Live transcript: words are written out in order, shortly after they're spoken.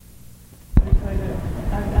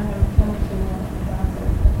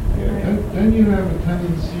then you have a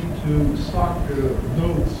tendency to suck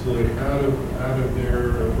notes out of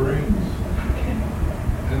their brains.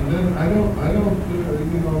 And then I don't, I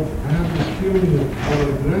have this feeling of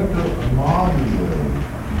amabile.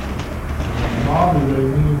 Amabile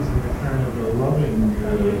means a kind of a loving,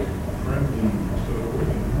 friendly sort of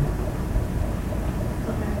way.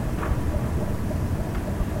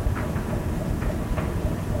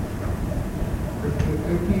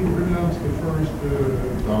 If you pronounce the first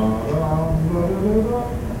da da da da da,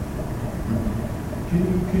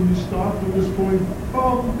 can you stop at this point?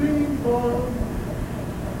 Bum ding bum.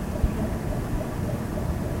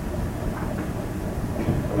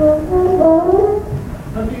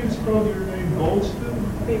 How do you spell your name? Goldston?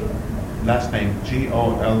 Last name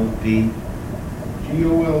Goldsby.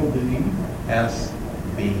 Goldsby.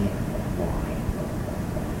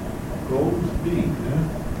 Goldsby, yeah?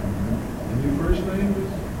 And your first name is?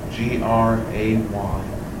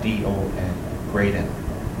 Graydon. Graydon.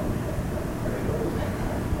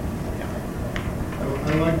 I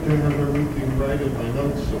like to have everything right in my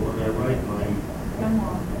notes, so when I write my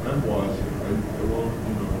memoirs, I won't,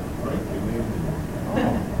 write your name.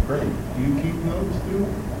 Oh, great. Do you keep notes too?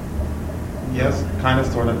 Yes, kind of,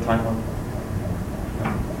 sort of, time of.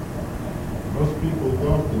 Most people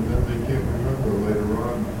don't, and then they can't remember later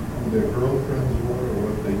on who their girlfriends were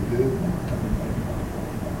or what they did.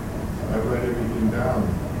 I write everything down,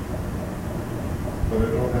 but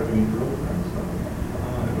I don't have any girlfriends, so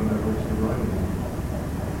I don't have much to write.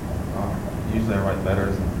 Usually I write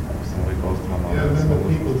letters and if somebody goes to my mom. Yeah, and then the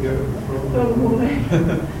people get it and throw them.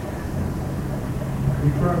 Can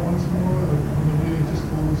you try once more, on the meeting just a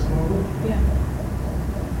little slower? Yeah.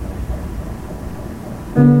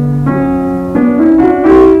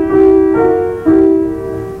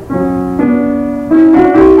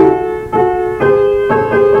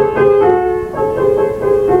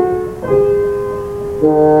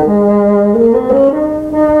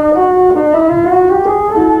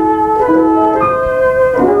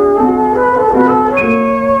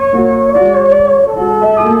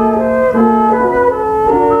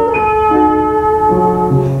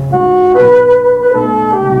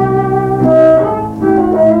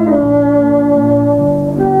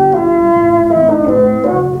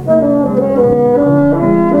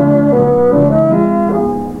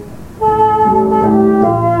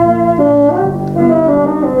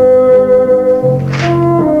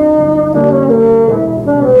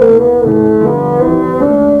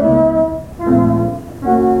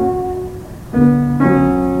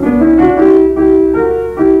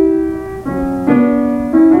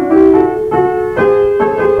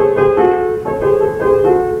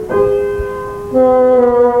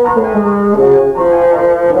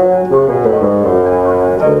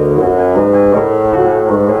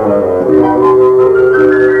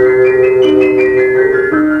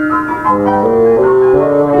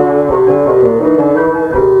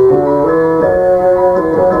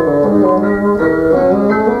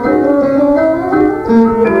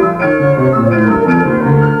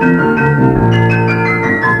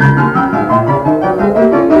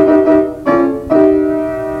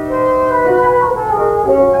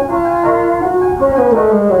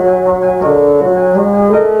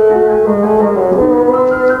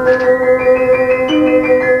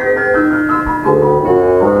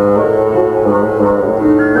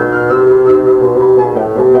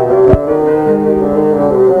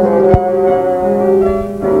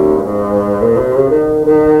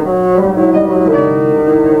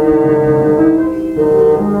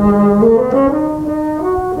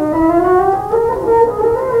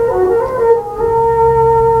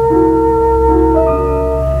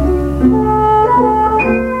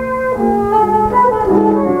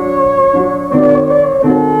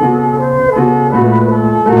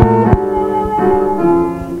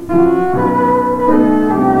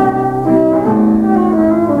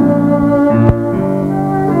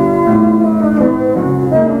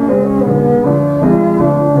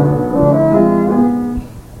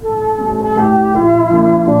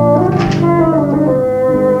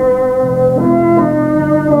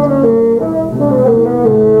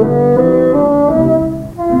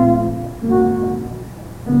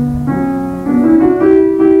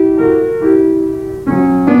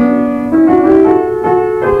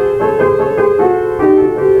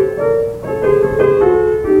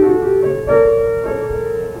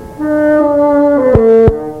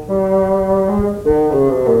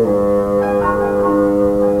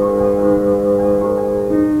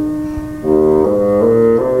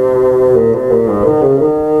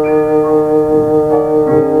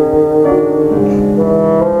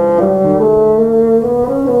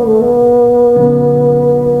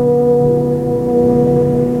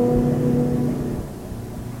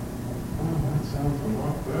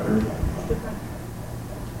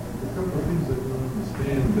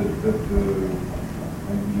 that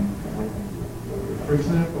maybe, for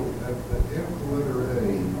example, after letter A,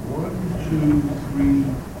 1, 2, 3,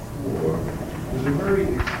 4, there's a very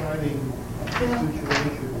exciting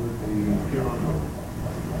situation with the piano,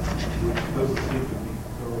 which doesn't seem to be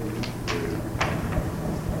totally integrated.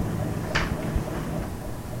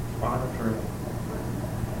 Monitor.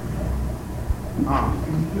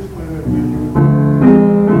 Can you just play that video?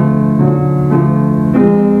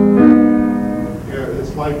 Yeah,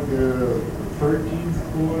 it's like 13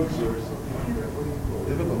 chords or something like that. What do you call it?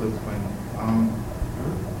 Difficult to explain.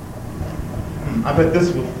 I bet this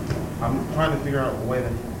will. I'm trying to figure out a way to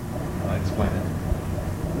explain it.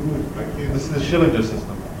 I can't. This is the Schillinger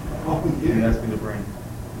system. Oh, He yeah. asked me to bring.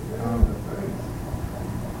 Thanks.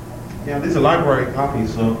 Yeah, these are library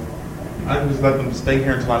copies, so I can just let them stay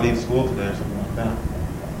here until I leave school today or something like that.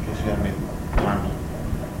 In case you have any time to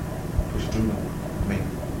push through them. I mean,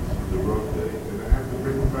 This is a rough day. Did I have to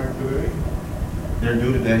bring them back today? they're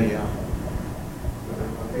due today, yeah. But I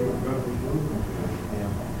thought they were about to do them today.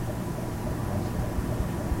 Yeah.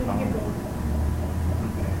 Thank you.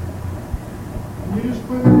 Okay. Can you just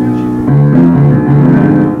play that music?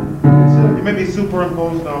 It may be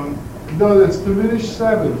superimposed on. No, that's diminished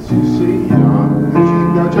sevenths, you see?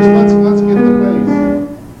 Now just let's get the bass.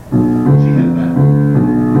 She had that.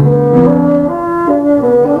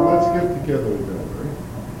 Now let's get together with that, right?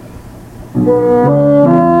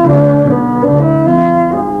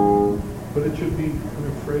 But it should be kind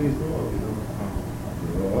of phrased off, you know?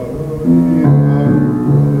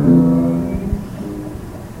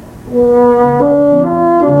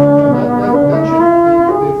 That should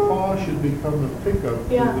be, the fa should become the pickup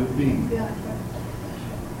to Yeah. the B. Yeah.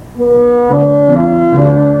 All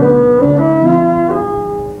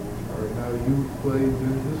right, now you play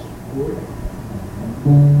this chord.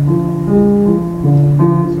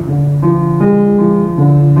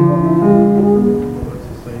 Well, that's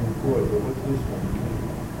the same chord, but what's this one?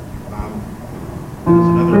 There's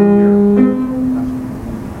another here.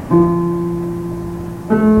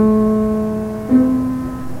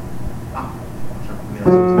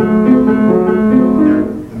 They're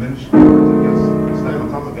diminished chords, I guess. It's like on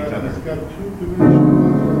top of each other. It's got two diminished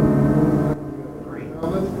chords. Great. Now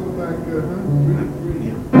let's go back, three.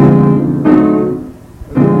 Yeah.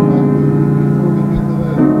 Let's go back before we get to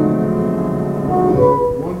that.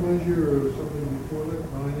 One measure or something before that,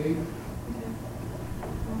 9/8.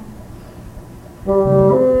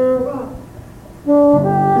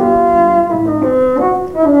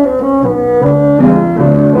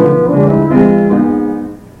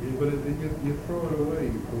 Yeah, but you throw it away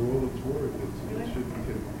for all it's worth. It should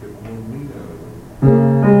get more meat out of it.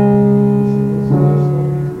 What's the last song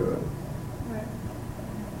you've got? Right.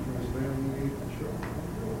 First down the eighth show.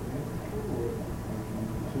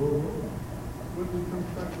 It's all wrong. When we come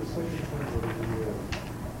back the second time, what do we have?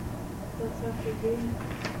 That's after B.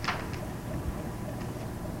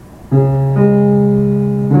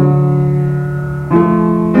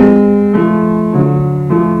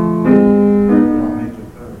 They're all major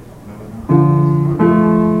thirds. No, they're not.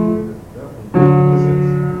 That one. This is.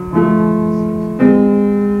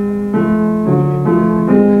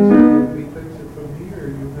 If he takes it from here,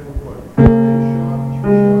 you have what? A sharp, G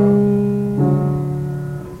sharp.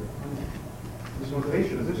 This one's A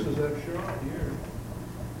sharp. This is F sharp here.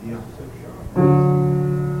 Yeah. This is F sharp.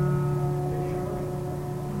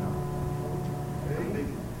 No. A.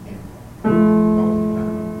 Yeah.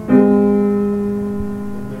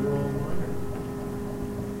 And they're all minor.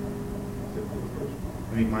 Except for the first one.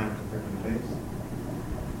 I mean, minor compared to the bass.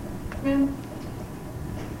 Yeah.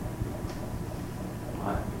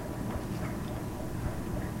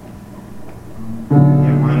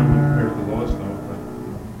 Yeah, minor compared to the lowest note, but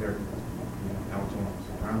they're alto and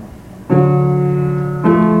soprano.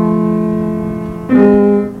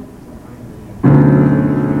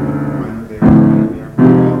 Minor there, they are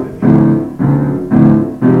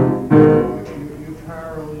You're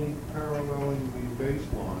paralleling the bass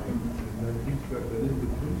line, and then he's got that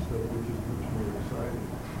in-between stuff, which is much more exciting.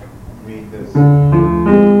 read this.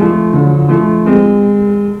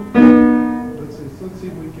 Let's see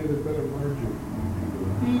if we get a better margin.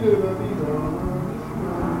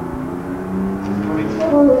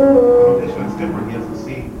 This one's different. He has the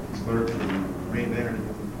C slur to the main there, and he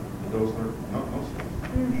has the do slur. No slur.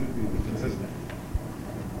 Should be Consistent.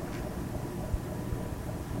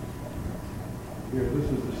 Here, this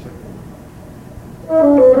is the second one.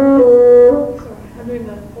 Sorry, I'm doing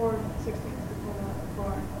the 4/16 before that.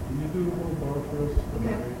 4. Can you do the whole bar for us? The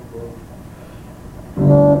Okay. nine, bar?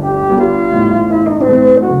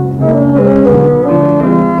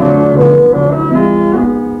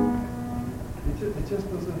 It just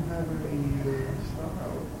doesn't have have any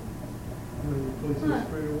style. You know, you play Huh. it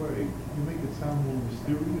straight away. You make it sound more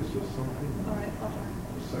mysterious or something. All right, I'll try.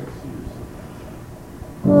 Or sexy or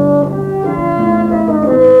something.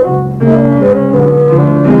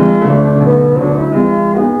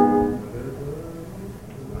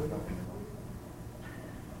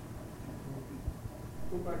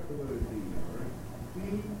 Go back to letter D, all right?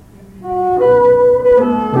 D,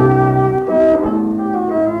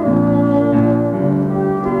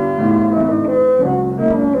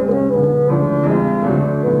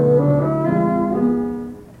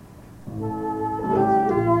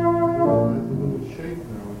 There's a little shake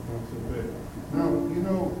now, it's not so bad. Now, you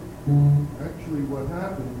know, actually what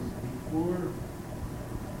happens before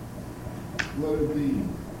letter D,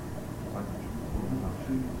 1, 2,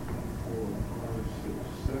 3, 4, 5, 6,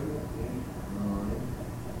 7, 8, 9.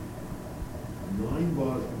 9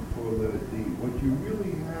 bars before letter D. What you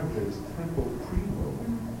really have is tempo primo.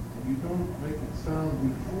 You don't make it sound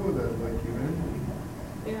before that like you're ending.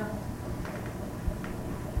 Yeah.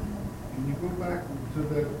 Can you go back to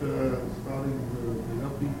that starting the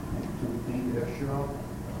upbeat to the D F sharp?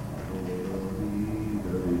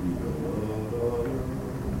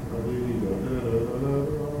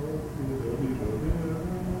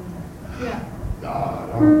 Yeah. Da,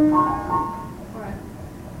 da. All right.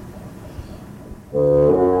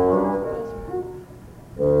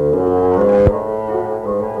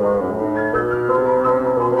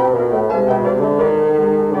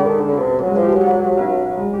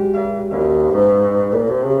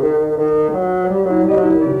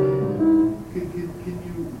 Can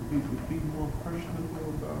you be more questionable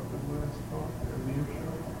about the last part there, the F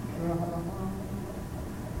sharp?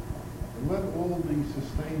 And let all the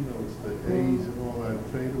sustain notes, the A's and all that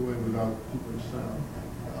fade away without too much sound.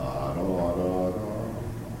 Da da da da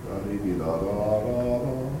da dee dee da da da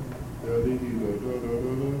da dee dee da da da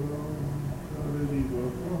da da dee dee da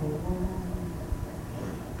da da.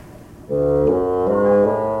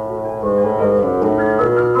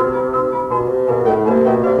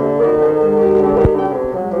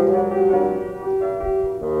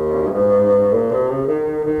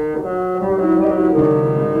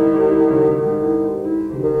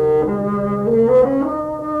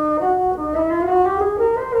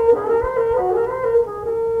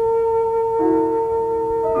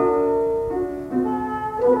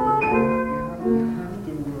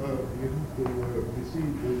 You see,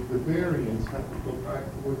 the variants have to go back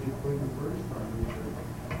to what you played the first time.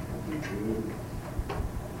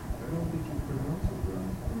 I don't think you pronounce it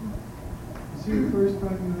right. You see, the first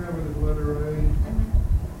time you have it at letter A,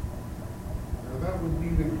 now that would be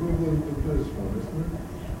the equivalent of this one, isn't it?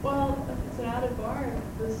 Well, if it's an added bar,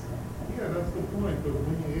 this. Yeah, that's the point, but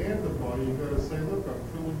when you add the bar, you gotta say, look, I'm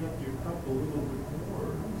filling up your cup a little bit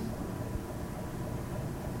more.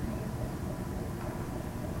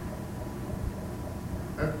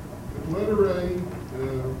 At letter A,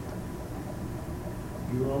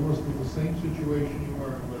 you're almost in the same situation you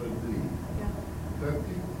are at letter D. Yeah.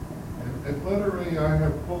 And at letter A, I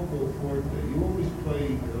have poco forte. You always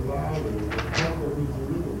play louder, but poco means a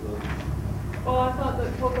little, doesn't it? Well, I thought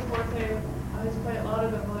that polka forte, I just play it louder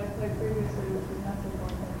than what I played previously, which was mezzo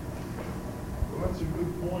forte. Well, that's a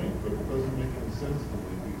good point, but it doesn't make any sense to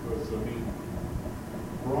me, because, I mean,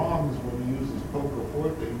 Brahms, when he uses poco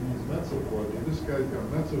forte, he means mezzo forte. This guy's got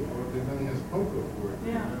mezzo forte, and then he has poco forte.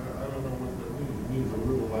 Yeah. I don't know what that means. It means a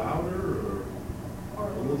little louder, or Or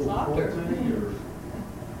a little softer. forte, or...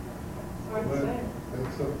 It's hard to Well, say.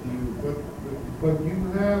 that's up to you. But you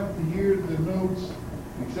have here the notes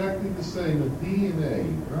exactly the same, a D and A,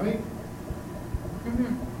 right?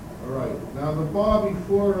 All right. Now the bar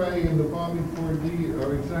before A and the bar before D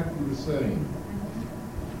are exactly the same.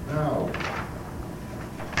 Now,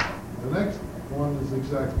 the next one is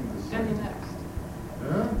exactly the same. And the next.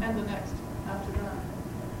 Huh? And the next after that.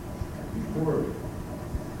 Before it.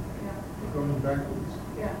 Yeah. We're going backwards.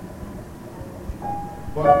 Yeah.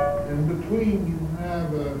 But in between, you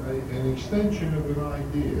have an extension of an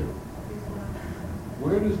idea.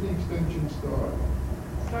 Where does the extension start?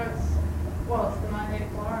 Starts, well, it's the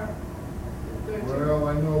 9/8 bar. Well,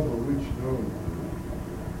 I know, but which note?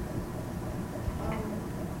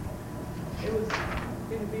 It was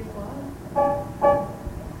in B flat.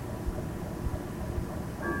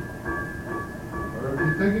 Or if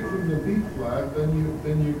you take it from the B flat, then you're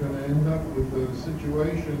going to end up with a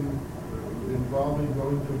situation involving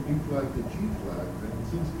going from B flat to G flat. And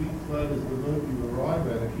since B flat is the note you arrive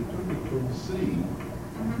at, if you took it from C,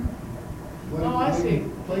 I see.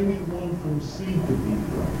 Play me one from C to B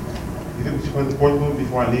flat. You think we should play the fourth one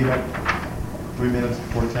before I leave at 3 minutes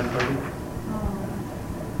before 10:30?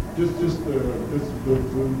 Just the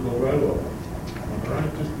right off. All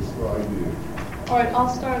right, just the slide here. All right, I'll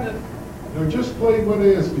start it. No, just play what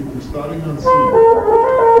I asked you, starting on C. No,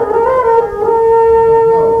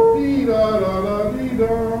 dee da da da dee da.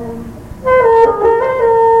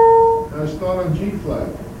 Now start on G flat.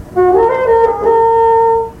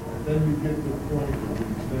 And then you get the point of the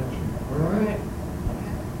extension. All right?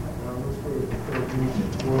 Now let's go to the third music.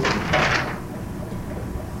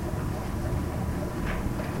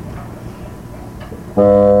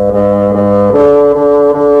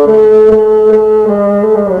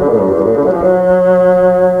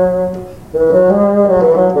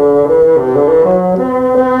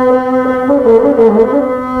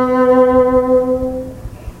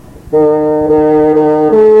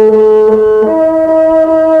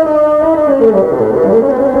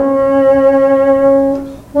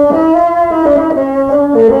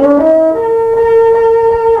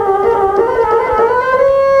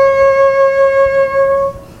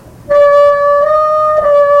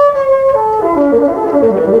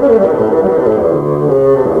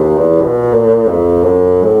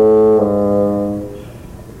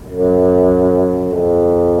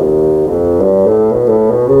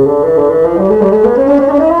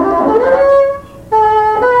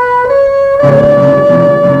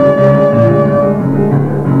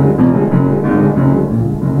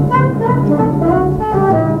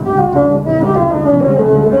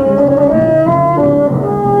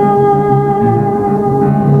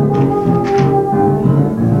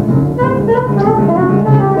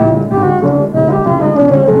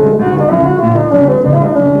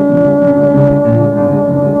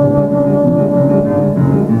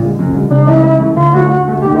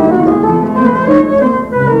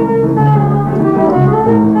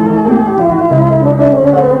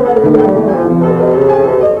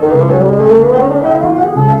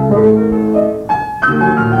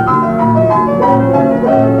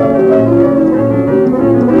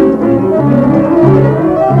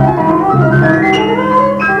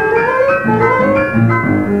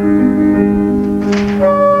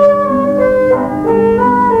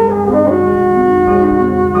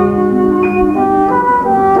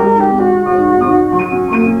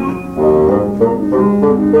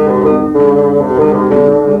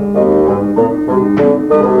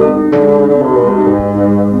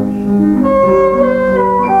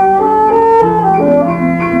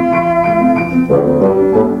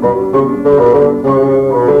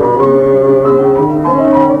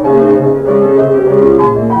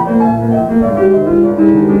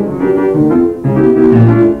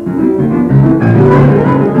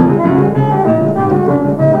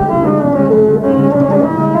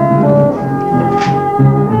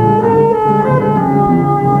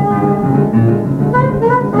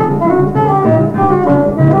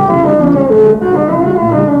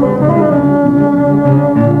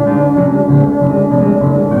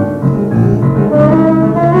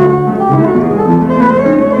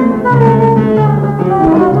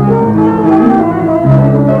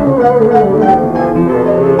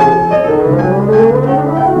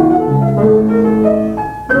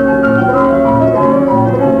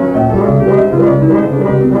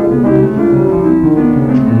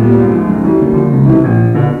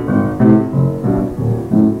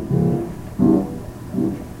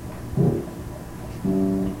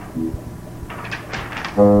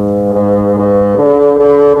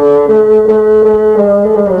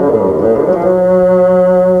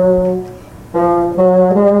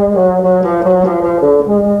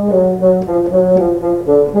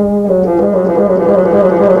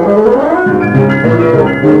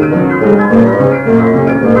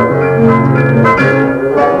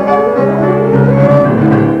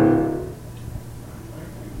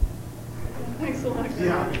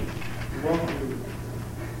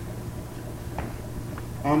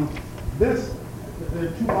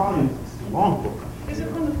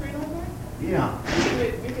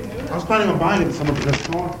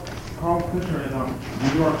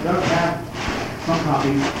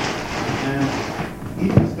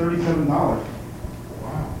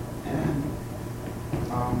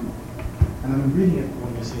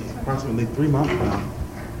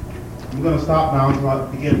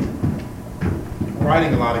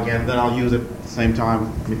 Same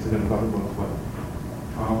time, mix it in with other books, but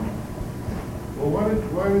well,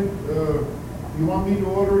 you want me to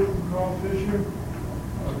order it from Carl Fisher?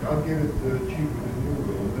 I'll get it cheaper than you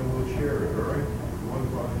will, and then we'll share it, all right?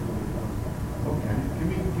 Okay. Give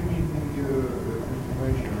me the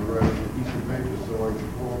information, or a piece of paper, so I can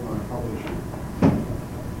call my publisher.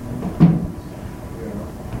 Yeah,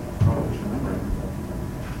 publisher.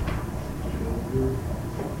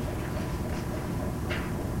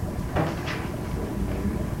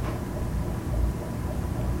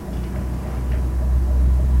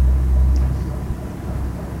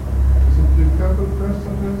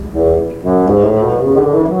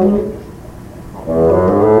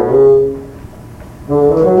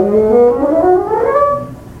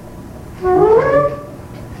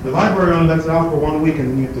 The library only lets it out for 1 week,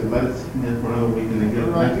 and then you have to let it sit in there for another week, and then get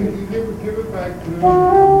it Right, back. you give it back to them.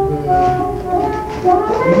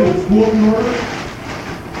 You need school in order?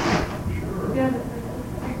 Sure. Yeah, but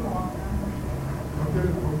take a walk around. I'll get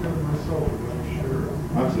it myself, I'm sure.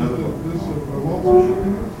 That's another one. This, also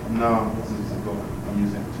showing us? No, this is a book I'm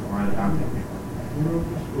using to write it down. Who wrote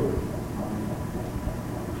this book?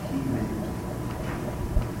 He made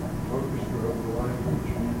Orchestra of the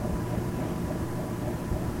Language.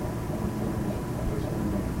 That's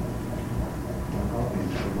my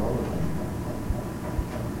copies of all of them.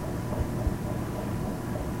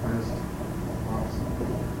 Ernest Watson.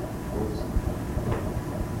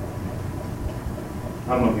 I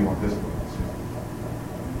don't know if you want this book.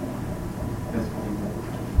 This one.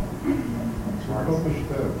 Published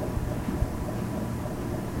that.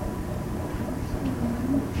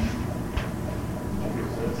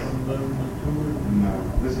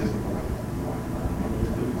 No, this is the book.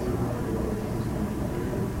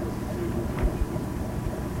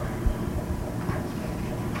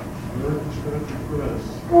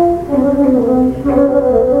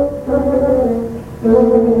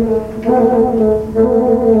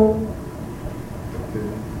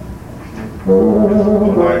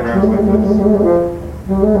 Diagrams like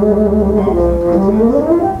this.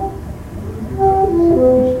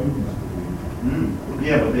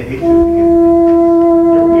 Yeah, but they hate you.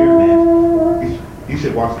 You're weird, man. You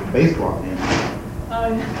should watch the baseball, man. Oh,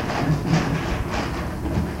 yeah.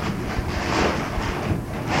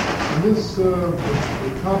 And this, the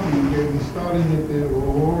copy you gave me starting at the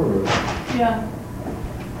Aurora, Yeah.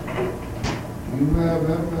 you have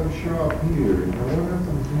that sharp here. Now what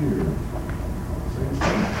happens here? Same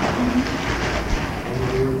thing.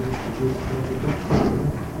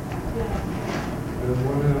 Yeah. And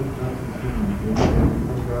what happens here? You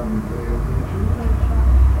look out and pay attention.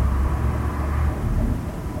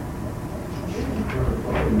 I'm trying to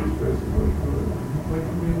follow you as best as I could. Can you play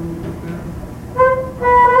for me a little bit there?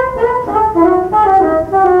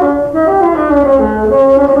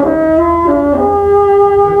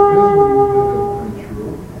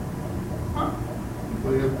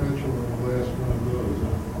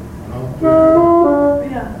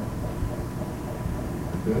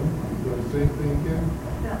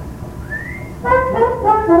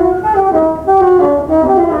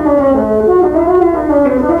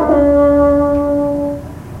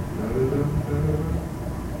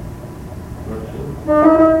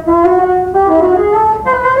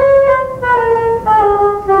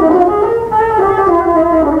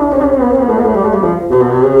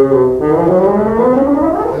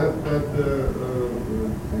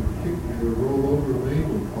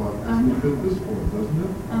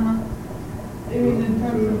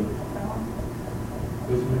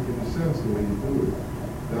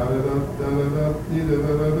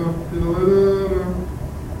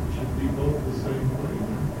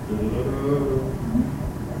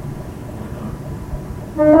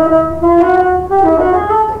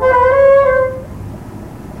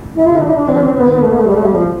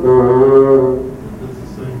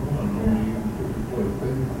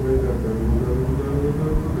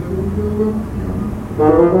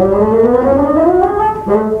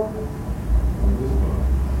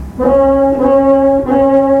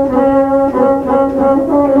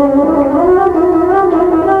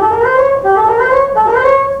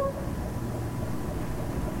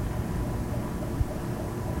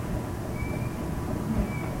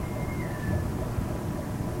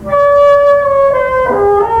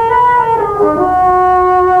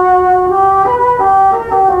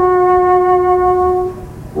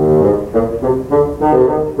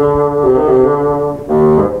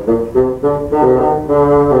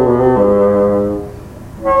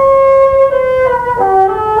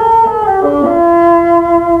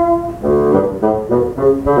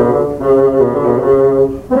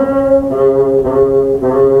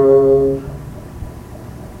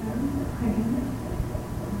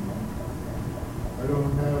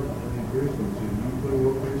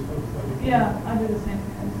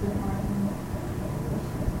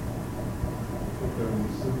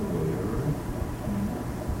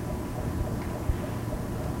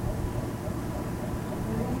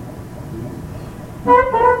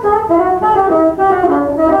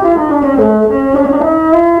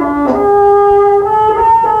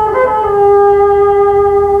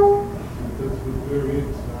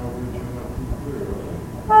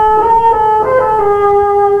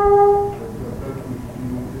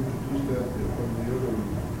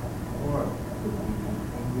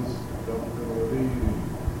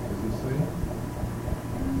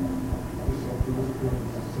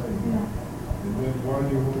 And then while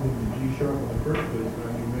you're holding the G sharp in the first place,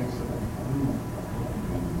 now you make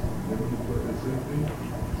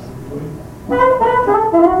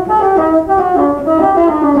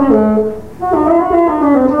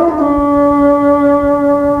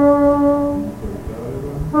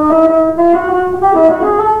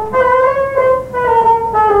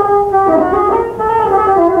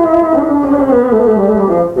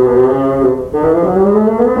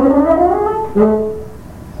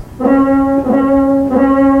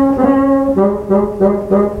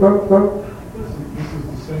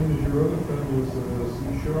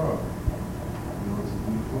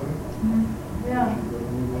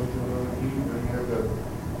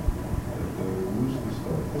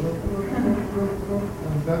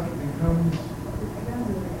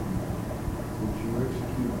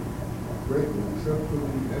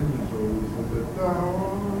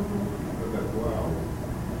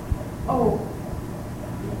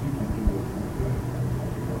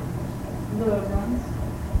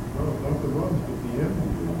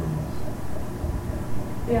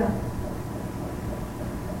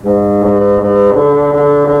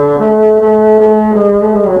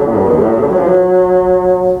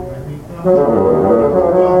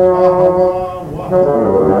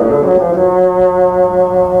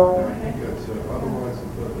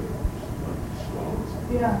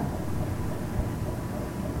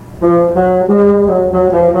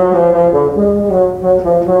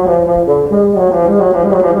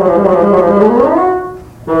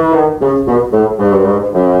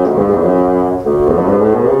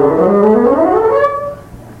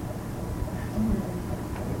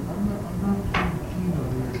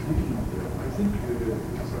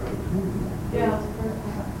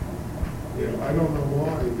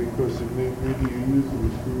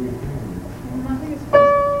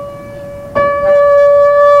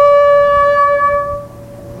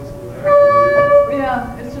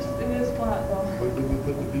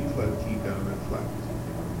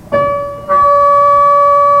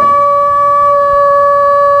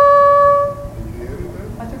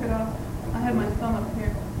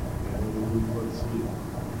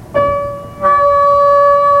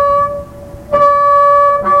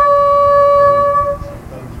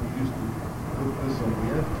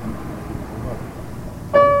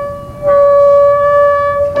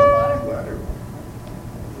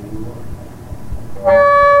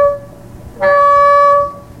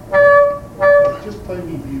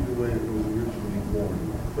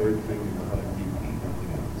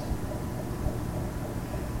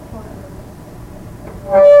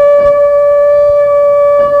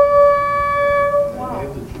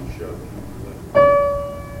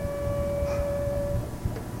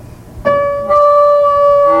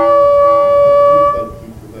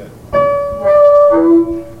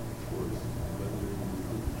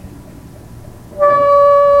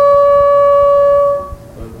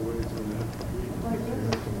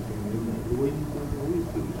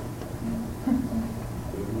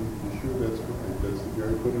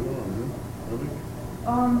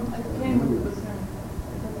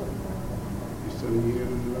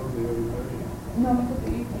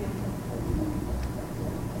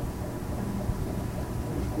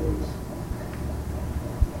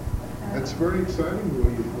It's very exciting the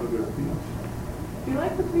way you play that piece. Do you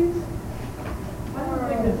like the piece? I don't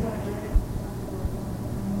think it's that great.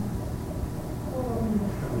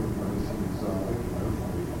 Kind of nice and exotic and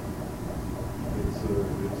everything.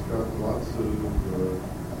 It's got lots of,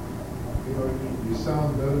 you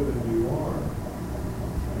sound better than you are.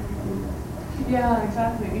 Yeah,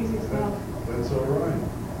 exactly. Easy stuff. That's all right.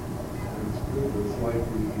 It's good. It's like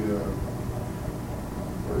the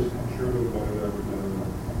first concerto that I ever did.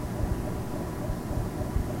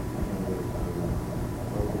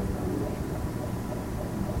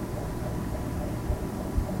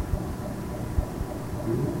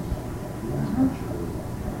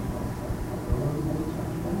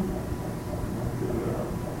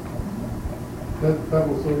 That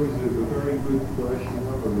was always a very good question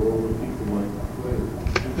number. All the people like to play it.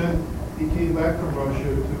 But then he came back from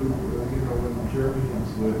Russia to, when the Germans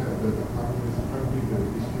had the communist country to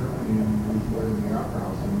East Germany, and he was playing in the opera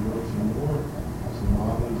house, and he wrote some more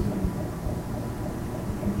sonatas and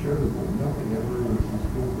concertos, but nothing ever was as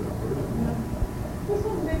good as that first one. Yeah. There's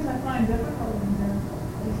some things I find difficult in there.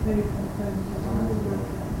 These days, because it's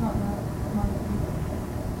not that.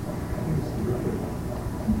 I think it's terrific.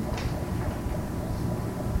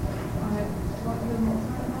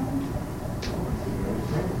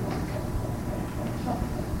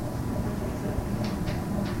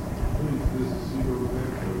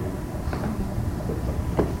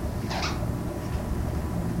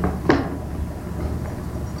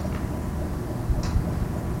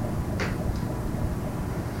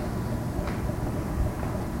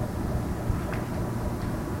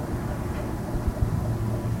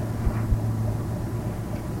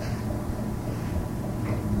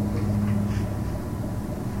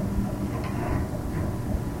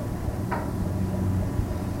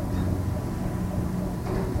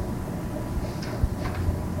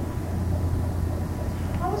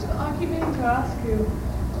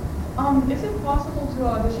 to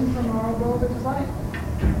audition for Marlborough? Because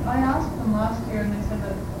I asked them last year and they said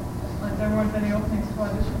that like there weren't any openings to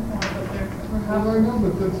audition for, but there perhaps. Well, I know,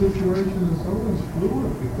 but that situation is always fluid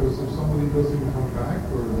because if somebody doesn't come back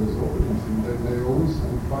or there's openings, and they always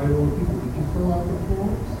invite all the people. Did you fill out the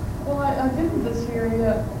forms? Well, I didn't this year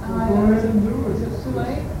yet. And Well, go ahead and do it. Is it too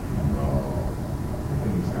late? No.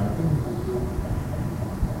 Things happen.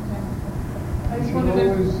 Okay. I You just should wanted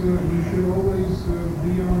to. always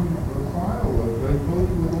be on file. I told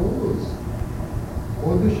you with all those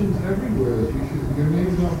auditions everywhere. Your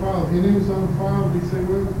name's on file. If your name's on file, they say,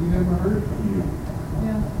 well, we never heard from you.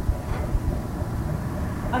 Yeah.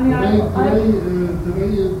 I mean,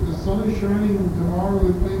 Today the sun is shining. Tomorrow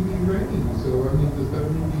it may be raining. So I mean, does that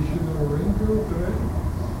mean you shouldn't have a raincoat today?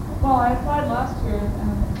 well, I applied last year,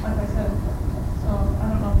 and like I said, so I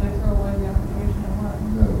don't know if they threw away the